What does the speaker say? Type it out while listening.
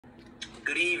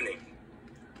Good evening.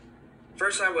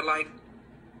 First, I would like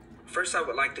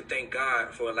to thank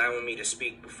God for allowing me to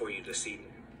speak before you this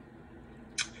evening.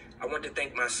 I want to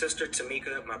thank my sister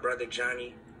Tamika, my brother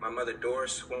Johnny, my mother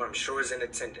Doris, who I'm sure is in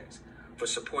attendance, for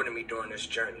supporting me during this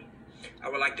journey. I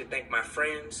would like to thank my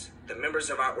friends, the members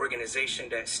of our organization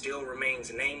that still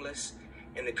remains nameless,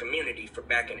 and the community for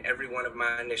backing every one of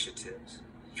my initiatives.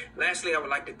 Lastly, I would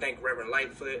like to thank Reverend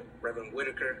Lightfoot, Reverend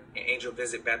Whitaker, and Angel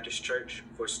Visit Baptist Church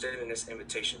for extending this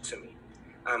invitation to me.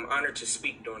 I'm honored to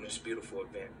speak during this beautiful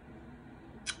event.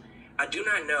 I do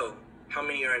not know how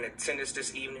many are in attendance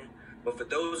this evening, but for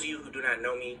those of you who do not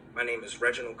know me, my name is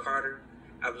Reginald Carter.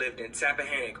 I've lived in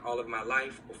Tappahannock all of my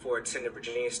life before attending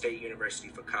Virginia State University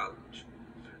for college.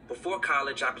 Before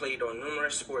college, I played on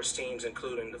numerous sports teams,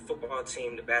 including the football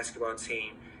team, the basketball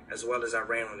team, as well as I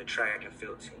ran on the track and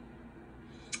field team.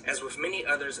 As with many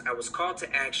others, I was called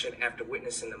to action after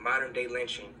witnessing the modern-day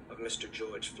lynching of Mr.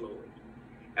 George Floyd.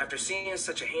 After seeing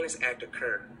such a heinous act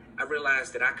occur, I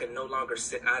realized that I could no longer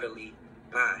sit idly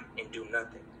by and do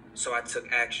nothing, so I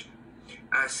took action.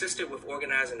 I assisted with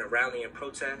organizing a rally and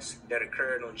protest that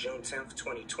occurred on June 10th,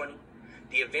 2020.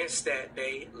 The events that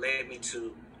day led me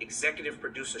to executive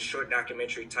produce a short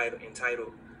documentary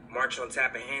entitled March on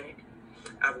Tappahannock.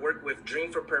 I've worked with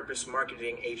Dream for Purpose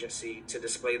marketing agency to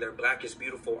display their Black is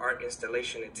Beautiful art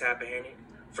installation in Tappahannock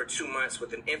for 2 months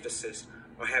with an emphasis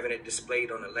on having it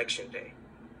displayed on Election Day.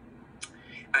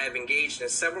 I have engaged in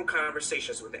several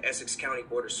conversations with the Essex County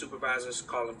Board of Supervisors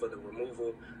calling for the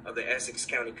removal of the Essex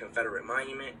County Confederate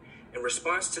Monument. In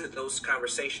response to those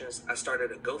conversations, I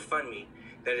started a GoFundMe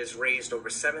that has raised over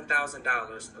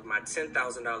 $7,000 of my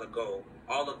 $10,000 goal,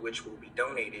 all of which will be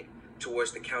donated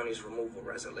towards the county's removal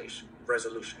resolution.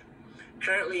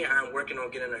 Currently, I am working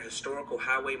on getting a historical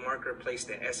highway marker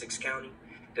placed in Essex County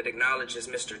that acknowledges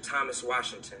Mr. Thomas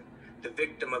Washington, the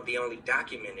victim of the only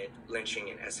documented lynching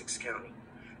in Essex County.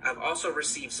 I've also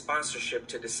received sponsorship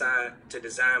to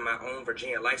design my own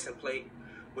Virginia license plate,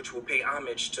 which will pay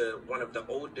homage to one of the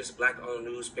oldest Black-owned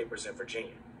newspapers in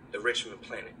Virginia, the Richmond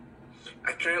Planet.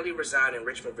 I currently reside in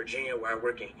Richmond, Virginia, where I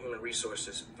work in human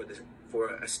resources for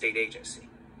a state agency.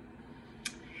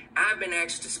 I've been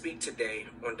asked to speak today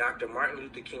on Dr. Martin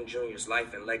Luther King Jr.'s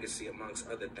life and legacy, amongst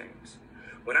other things.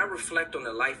 When I reflect on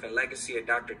the life and legacy of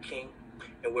Dr. King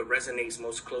and what resonates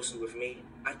most closely with me,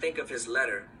 I think of his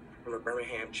letter from a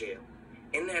Birmingham jail.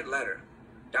 In that letter,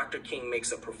 Dr. King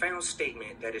makes a profound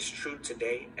statement that is true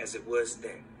today as it was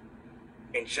then.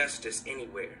 Injustice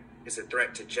anywhere is a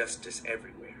threat to justice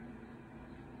everywhere.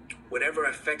 Whatever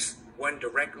affects one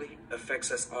directly affects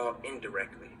us all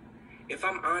indirectly. If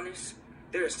I'm honest,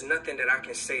 there is nothing that I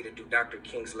can say to do Dr.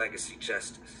 King's legacy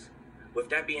justice. With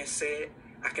that being said,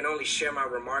 I can only share my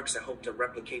remarks and hope to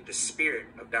replicate the spirit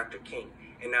of Dr. King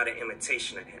and not an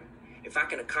imitation of him. If I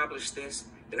can accomplish this,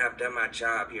 then I've done my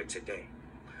job here today.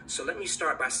 So let me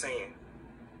start by saying,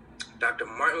 Dr.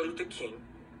 Martin Luther King,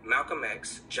 Malcolm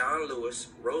X, John Lewis,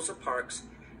 Rosa Parks,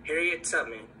 Harriet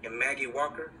Tubman, and Maggie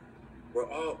Walker were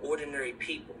all ordinary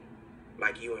people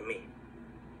like you and me.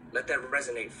 Let that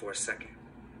resonate for a second.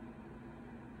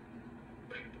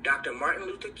 Dr. Martin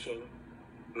Luther King,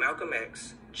 Malcolm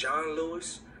X, John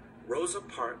Lewis, Rosa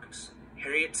Parks,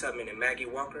 Harriet Tubman, and Maggie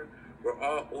Walker were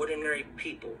all ordinary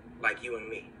people like you and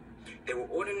me. They were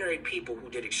ordinary people who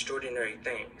did extraordinary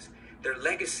things. Their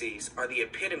legacies are the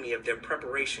epitome of their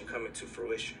preparation coming to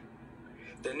fruition.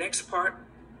 The next part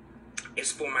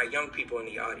is for my young people in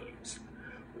the audience.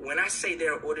 When I say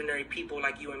they're ordinary people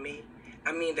like you and me,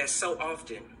 I mean that so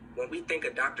often when we think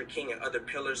of Dr. King and other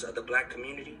pillars of the Black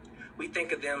community, we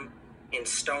think of them in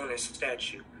stone and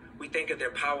statue. We think of their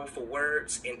powerful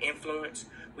words and influence.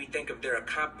 We think of their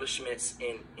accomplishments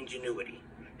and ingenuity.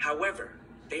 However,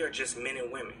 they are just men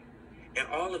and women. And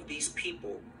all of these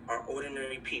people are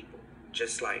ordinary people,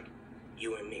 just like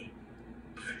you and me.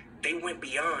 They went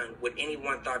beyond what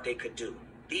anyone thought they could do.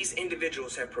 These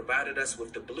individuals have provided us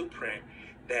with the blueprint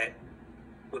that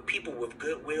what people with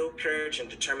goodwill, courage, and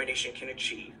determination can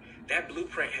achieve. That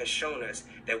blueprint has shown us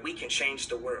that we can change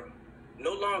the world.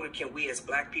 No longer can we as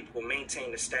Black people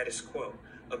maintain the status quo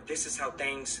of this is how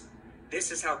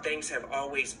things have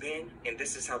always been, and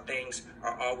this is how things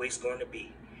are always going to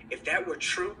be. If that were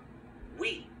true,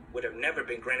 we would have never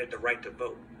been granted the right to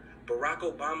vote. Barack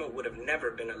Obama would have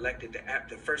never been elected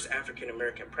the first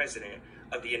African-American president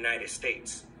of the United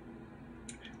States.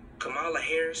 Kamala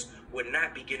Harris would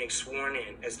not be getting sworn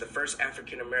in as the first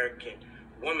African-American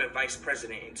woman vice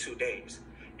president in 2 days.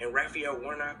 And Raphael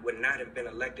Warnock would not have been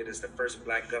elected as the first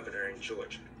Black governor in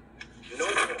Georgia. No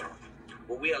more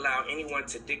will we allow anyone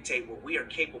to dictate what we are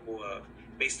capable of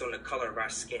based on the color of our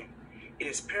skin. It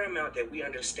is paramount that we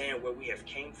understand where we have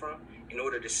came from in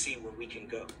order to see where we can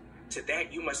go. To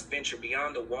that, you must venture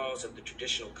beyond the walls of the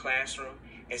traditional classroom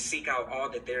and seek out all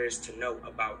that there is to know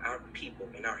about our people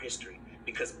and our history,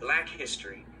 because Black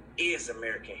history is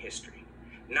American history,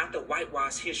 not the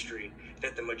whitewashed history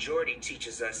that the majority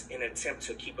teaches us in an attempt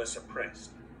to keep us oppressed.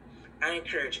 I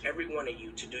encourage every one of you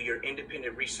to do your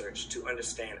independent research to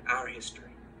understand our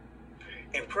history.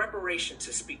 In preparation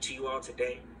to speak to you all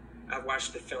today, I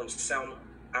watched the films Selma,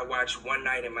 I watched One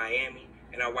Night in Miami,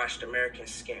 and I watched American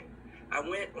Skin. I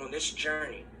went on this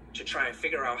journey to try and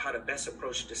figure out how to best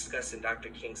approach discussing Dr.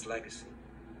 King's legacy.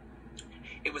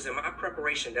 It was in my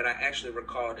preparation that I actually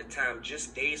recalled a time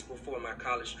just days before my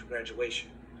college graduation.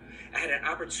 I had an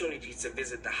opportunity to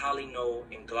visit the Holly Knoll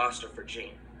in Gloucester,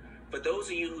 Virginia. For those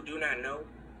of you who do not know,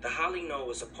 the Holly Knoll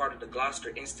was a part of the Gloucester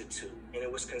Institute, and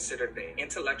it was considered an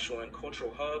intellectual and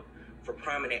cultural hub for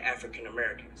prominent African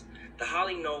Americans. The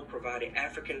Holly Knoll provided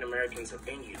African Americans a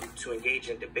venue to engage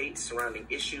in debates surrounding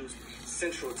issues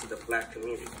central to the Black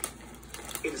community.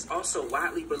 It is also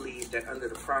widely believed that under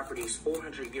the property's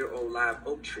 400-year-old live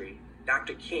oak tree,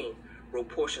 Dr. King wrote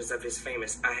portions of his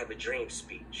famous I Have a Dream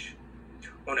speech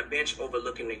on a bench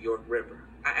overlooking the York River.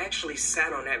 I actually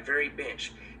sat on that very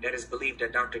bench that is believed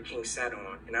that Dr. King sat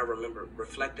on, and I remember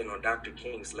reflecting on Dr.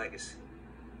 King's legacy.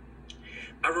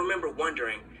 I remember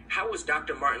wondering, how was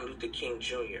Dr. Martin Luther King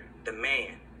Jr. the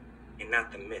man and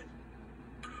not the myth?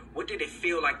 What did it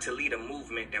feel like to lead a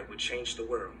movement that would change the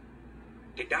world?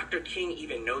 Did Dr. King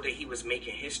even know that he was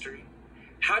making history?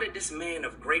 How did this man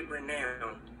of great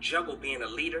renown juggle being a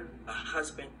leader, a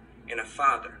husband, and a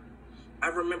father? I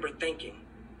remember thinking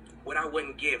what I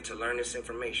wouldn't give to learn this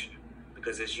information,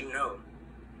 because as you know,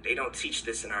 they don't teach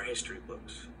this in our history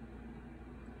books.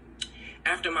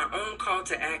 After my own call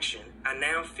to action, I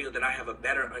now feel that I have a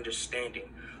better understanding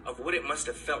of what it must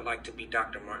have felt like to be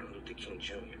Dr. Martin Luther King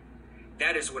Jr.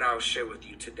 That is what I will share with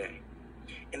you today.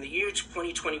 In the year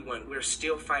 2021, we are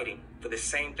still fighting for the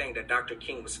same thing that Dr.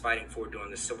 King was fighting for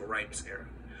during the Civil Rights era.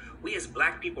 We as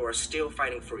Black people are still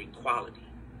fighting for equality.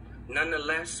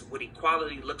 Nonetheless, what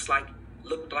equality looked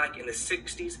like in the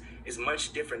 60s is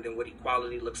much different than what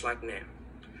equality looks like now.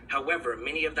 However,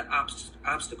 many of the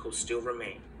obstacles still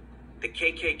remain. The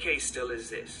KKK still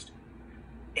exists.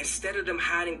 Instead of them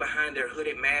hiding behind their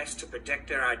hooded masks to protect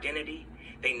their identity,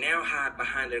 they now hide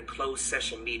behind their closed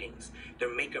session meetings,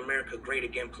 their Make America Great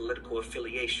Again political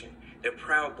affiliation, their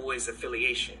Proud Boys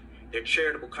affiliation, their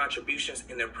charitable contributions,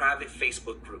 and their private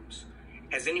Facebook groups.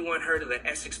 Has anyone heard of the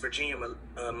Essex, Virginia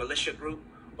militia group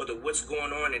or the What's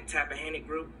Going On in Tappahannock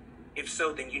group? If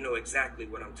so, then you know exactly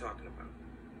what I'm talking about.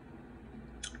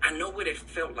 I know what it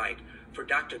felt like for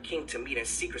Dr. King to meet in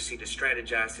secrecy to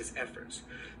strategize his efforts.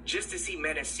 Just as he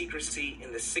met in secrecy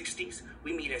in the 60s,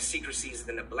 we meet in secrecies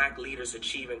in the Black Leaders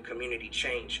Achieving Community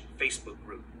Change Facebook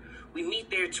group. We meet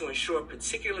there to ensure a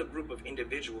particular group of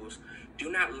individuals do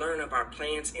not learn of our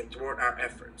plans and thwart our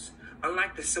efforts.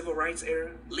 Unlike the Civil Rights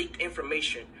era, leaked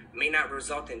information may not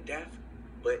result in death,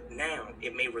 but now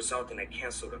it may result in a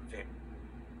canceled event.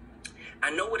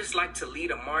 I know what it's like to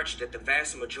lead a march that the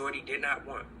vast majority did not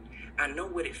want. I know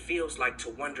what it feels like to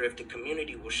wonder if the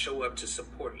community will show up to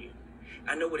support you.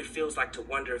 I know what it feels like to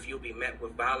wonder if you'll be met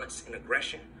with violence and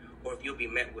aggression, or if you'll be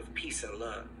met with peace and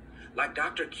love. Like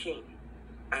Dr. King,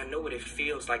 I know what it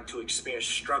feels like to experience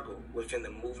struggle within the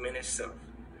movement itself.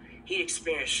 He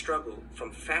experienced struggle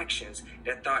from factions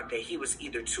that thought that he was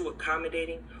either too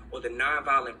accommodating or the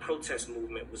nonviolent protest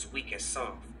movement was weak and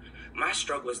soft. My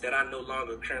struggle is that I no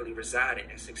longer currently reside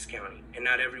in Essex County, and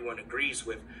not everyone agrees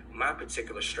with my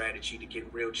particular strategy to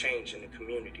get real change in the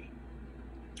community.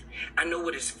 I know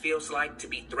what it feels like to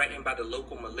be threatened by the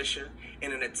local militia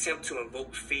in an attempt to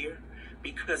invoke fear,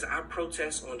 because our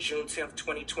protests on June 10th,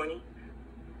 2020,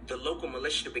 the local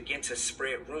militia began to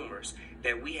spread rumors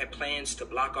that we had plans to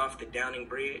block off the Downing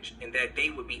Bridge and that they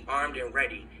would be armed and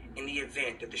ready in the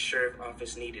event that the sheriff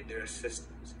office needed their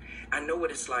assistance. I know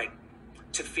what it's like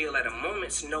to feel at a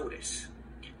moment's notice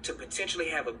to potentially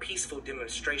have a peaceful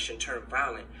demonstration turn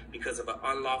violent because of an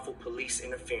unlawful police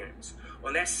interference.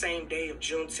 On that same day of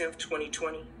June 10th,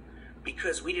 2020,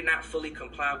 because we did not fully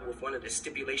comply with one of the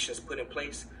stipulations put in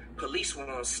place, police were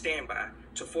on standby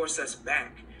to force us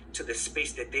back to the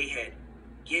space that they had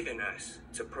given us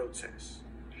to protest.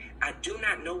 I do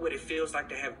not know what it feels like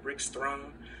to have bricks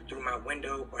thrown through my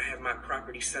window or have my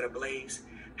property set ablaze.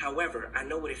 However, I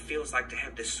know what it feels like to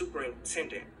have the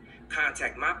superintendent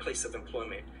contact my place of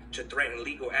employment to threaten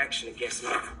legal action against me.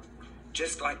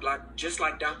 Just like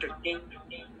Dr. King,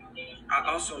 I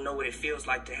also know what it feels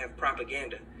like to have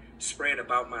propaganda spread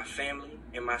about my family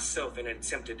and myself in an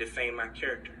attempt to defame my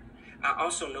character. I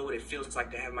also know what it feels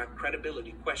like to have my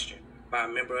credibility questioned by a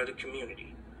member of the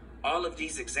community. All of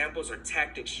these examples are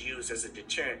tactics used as a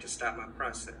deterrent to stop my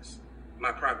progress.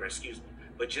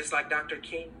 But just like Dr.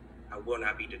 King, I will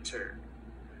not be deterred.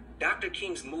 Dr.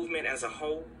 King's movement as a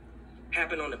whole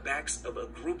happened on the backs of a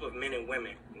group of men and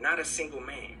women, not a single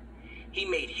man. He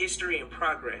made history and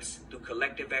progress through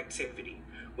collective activity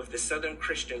with the Southern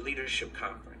Christian Leadership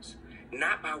Conference,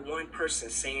 not by one person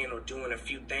saying or doing a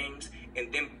few things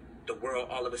and then the world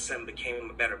all of a sudden became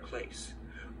a better place.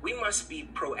 We must be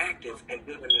proactive and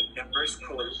build a diverse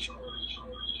coalition.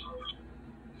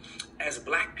 As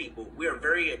Black people, we are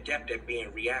very adept at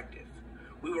being reactive.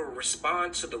 We will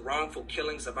respond to the wrongful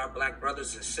killings of our Black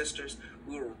brothers and sisters.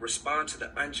 We will respond to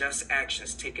the unjust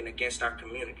actions taken against our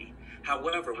community.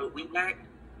 However, what we lack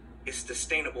is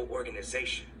sustainable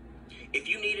organization. If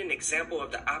you need an example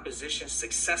of the opposition's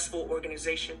successful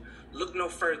organization, look no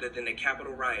further than the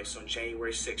Capitol riots on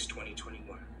January 6,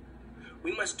 2021.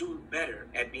 We must do better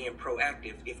at being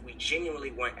proactive if we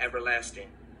genuinely want an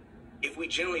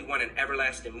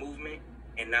everlasting movement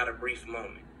and not a brief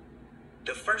moment.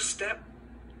 The first step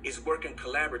is working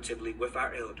collaboratively with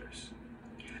our elders.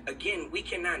 Again, we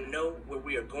cannot know where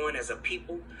we are going as a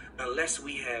people unless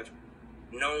we have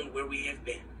known where we have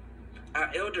been.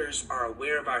 Our elders are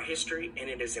aware of our history and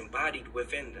it is embodied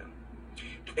within them.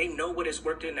 They know what has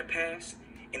worked in the past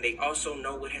and they also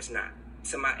know what has not.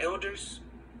 To my elders,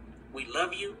 we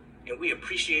love you and we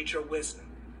appreciate your wisdom.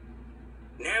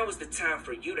 Now is the time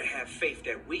for you to have faith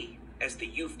that we, as the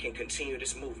youth, can continue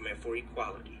this movement for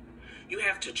equality. You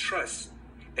have to trust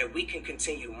that we can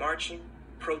continue marching,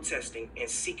 protesting, and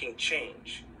seeking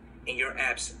change in your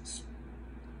absence.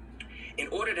 In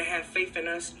order to have faith in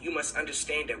us, you must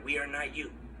understand that we are not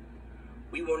you.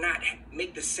 We will not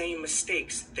make the same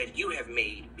mistakes that you have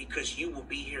made because you will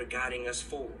be here guiding us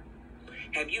forward.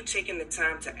 Have you taken the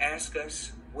time to ask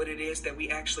us what it is that we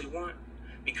actually want?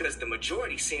 Because the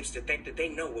majority seems to think that they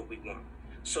know what we want.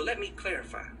 So let me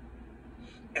clarify.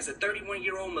 As a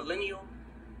 31-year-old millennial,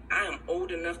 I am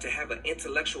old enough to have an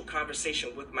intellectual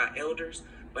conversation with my elders,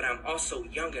 but I'm also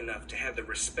young enough to have the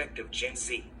respect of Gen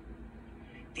Z.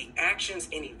 The actions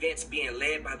and events being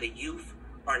led by the youth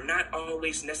are not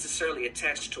always necessarily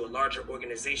attached to a larger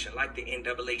organization like the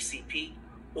NAACP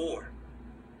or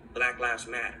Black Lives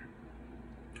Matter.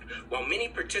 While many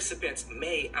participants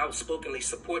may outspokenly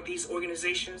support these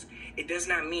organizations, it does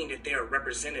not mean that they are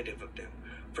representative of them.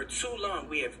 For too long,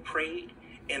 we have prayed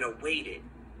and awaited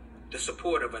the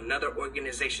support of another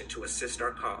organization to assist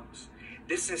our cause.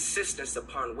 This insistence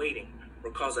upon waiting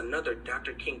recalls another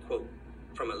Dr. King quote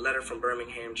from a letter from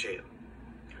Birmingham jail.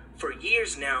 For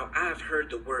years now, I have heard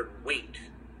the word wait.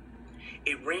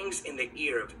 It rings in the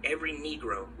ear of every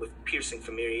Negro with piercing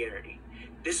familiarity.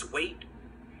 This wait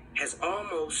has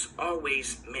almost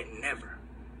always meant never.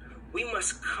 We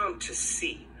must come to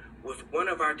see with one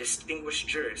of our distinguished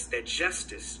jurists that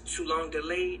justice too long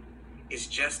delayed is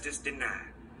justice denied.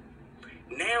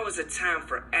 Now is a time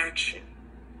for action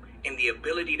and the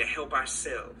ability to help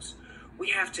ourselves. We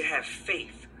have to have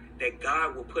faith that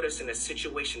God will put us in a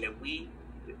situation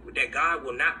that God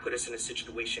will not put us in a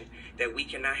situation that we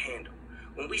cannot handle.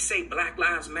 When we say Black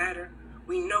Lives Matter,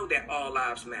 we know that all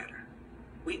lives matter.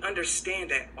 We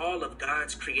understand that all of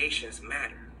God's creations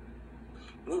matter.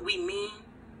 What we mean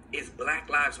is Black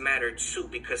Lives Matter too,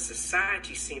 because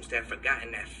society seems to have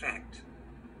forgotten that fact.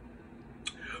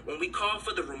 When we call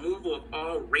for the removal of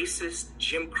all racist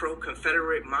Jim Crow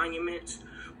Confederate monuments,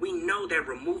 we know that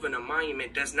removing a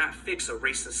monument does not fix a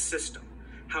racist system.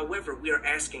 However, we are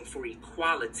asking for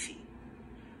equality.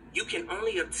 You can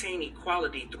only obtain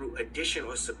equality through addition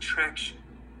or subtraction.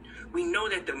 We know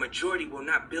that the majority will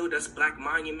not build us Black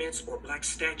monuments or Black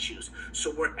statues,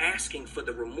 so we're asking for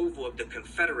the removal of the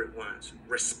Confederate ones,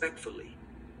 respectfully.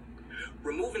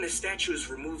 Removing the statues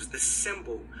removes the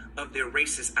symbol of their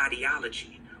racist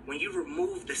ideology. When you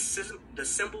remove the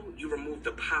symbol, you remove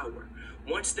the power.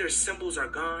 Once their symbols are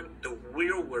gone, the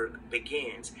real work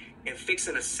begins in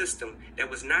fixing a system that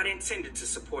was not intended to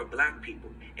support Black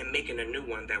people and making a new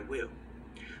one that will.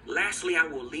 Lastly, I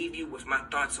will leave you with my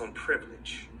thoughts on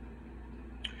privilege.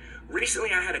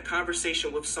 Recently, I had a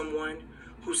conversation with someone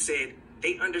who said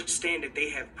they understand that they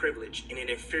have privilege and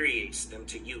it infuriates them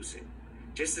to use it.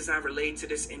 Just as I relate to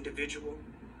this individual,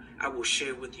 I will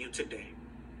share with you today.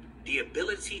 The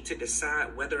ability to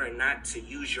decide whether or not to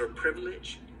use your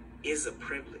privilege is a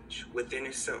privilege within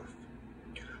itself.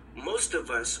 Most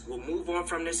of us will move on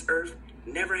from this earth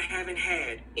never having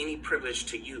had any privilege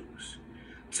to use.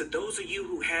 To those of you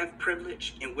who have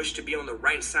privilege and wish to be on the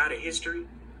right side of history,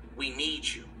 we need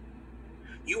you.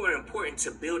 You are important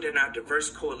to building our diverse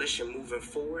coalition moving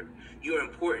forward. You are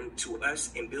important to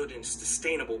us in building a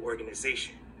sustainable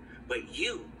organization. But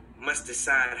you must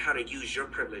decide how to use your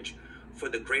privilege for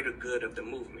the greater good of the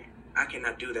movement. I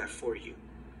cannot do that for you.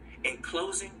 In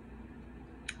closing,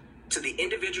 to the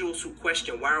individuals who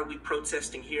question why are we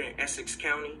protesting here in Essex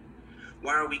County,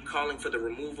 why are we calling for the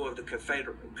removal of the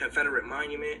Confederate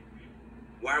monument,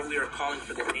 why we are calling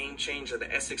for the name change of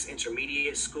the Essex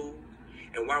Intermediate School,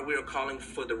 and why we are calling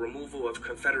for the removal of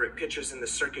Confederate pictures in the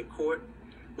circuit court,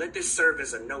 let this serve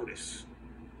as a notice.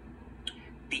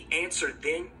 The answer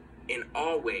then, and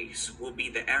always, will be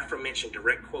the aforementioned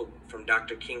direct quote from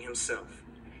Dr. King himself.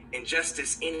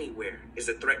 Injustice anywhere is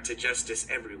a threat to justice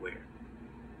everywhere.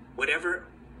 Whatever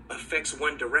affects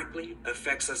one directly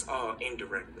affects us all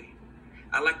indirectly.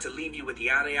 I'd like to leave you with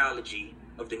the ideology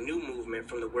of the new movement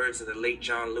from the words of the late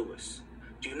John Lewis.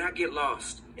 Do not get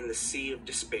lost in the sea of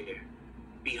despair.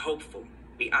 Be hopeful,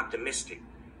 be optimistic.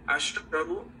 Our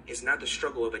struggle is not the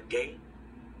struggle of a day,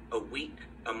 a week,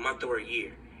 a month, or a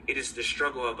year. It is the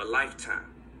struggle of a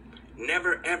lifetime.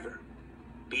 Never, ever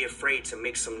be afraid to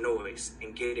make some noise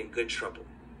and get in good trouble,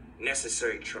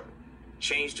 necessary trouble.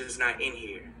 Change does not end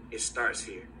here. It starts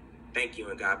here. Thank you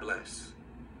and God bless.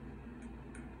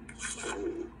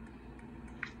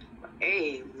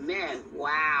 Amen.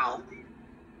 Wow.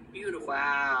 Beautiful.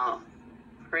 Wow.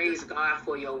 Praise God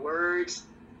for your words.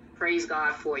 Praise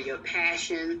God for your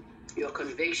passion, your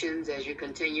convictions as you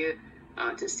continue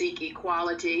to seek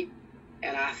equality.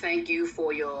 And I thank you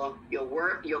for your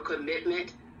work, your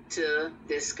commitment to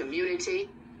this community.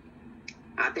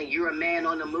 I think you're a man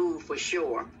on the move for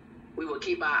sure. We will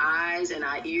keep our eyes and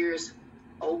our ears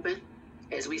open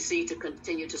as we seek to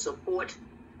continue to support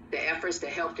the efforts to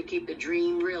help to keep the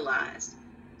dream realized.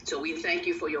 So we thank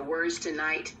you for your words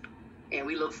tonight, and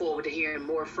we look forward to hearing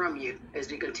more from you as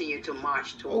we continue to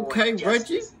march toward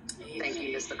justice. Reggie. Thank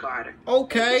you, Mr. Carter.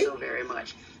 Okay. Thank you so very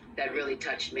much. That really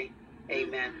touched me.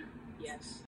 Amen. Yes.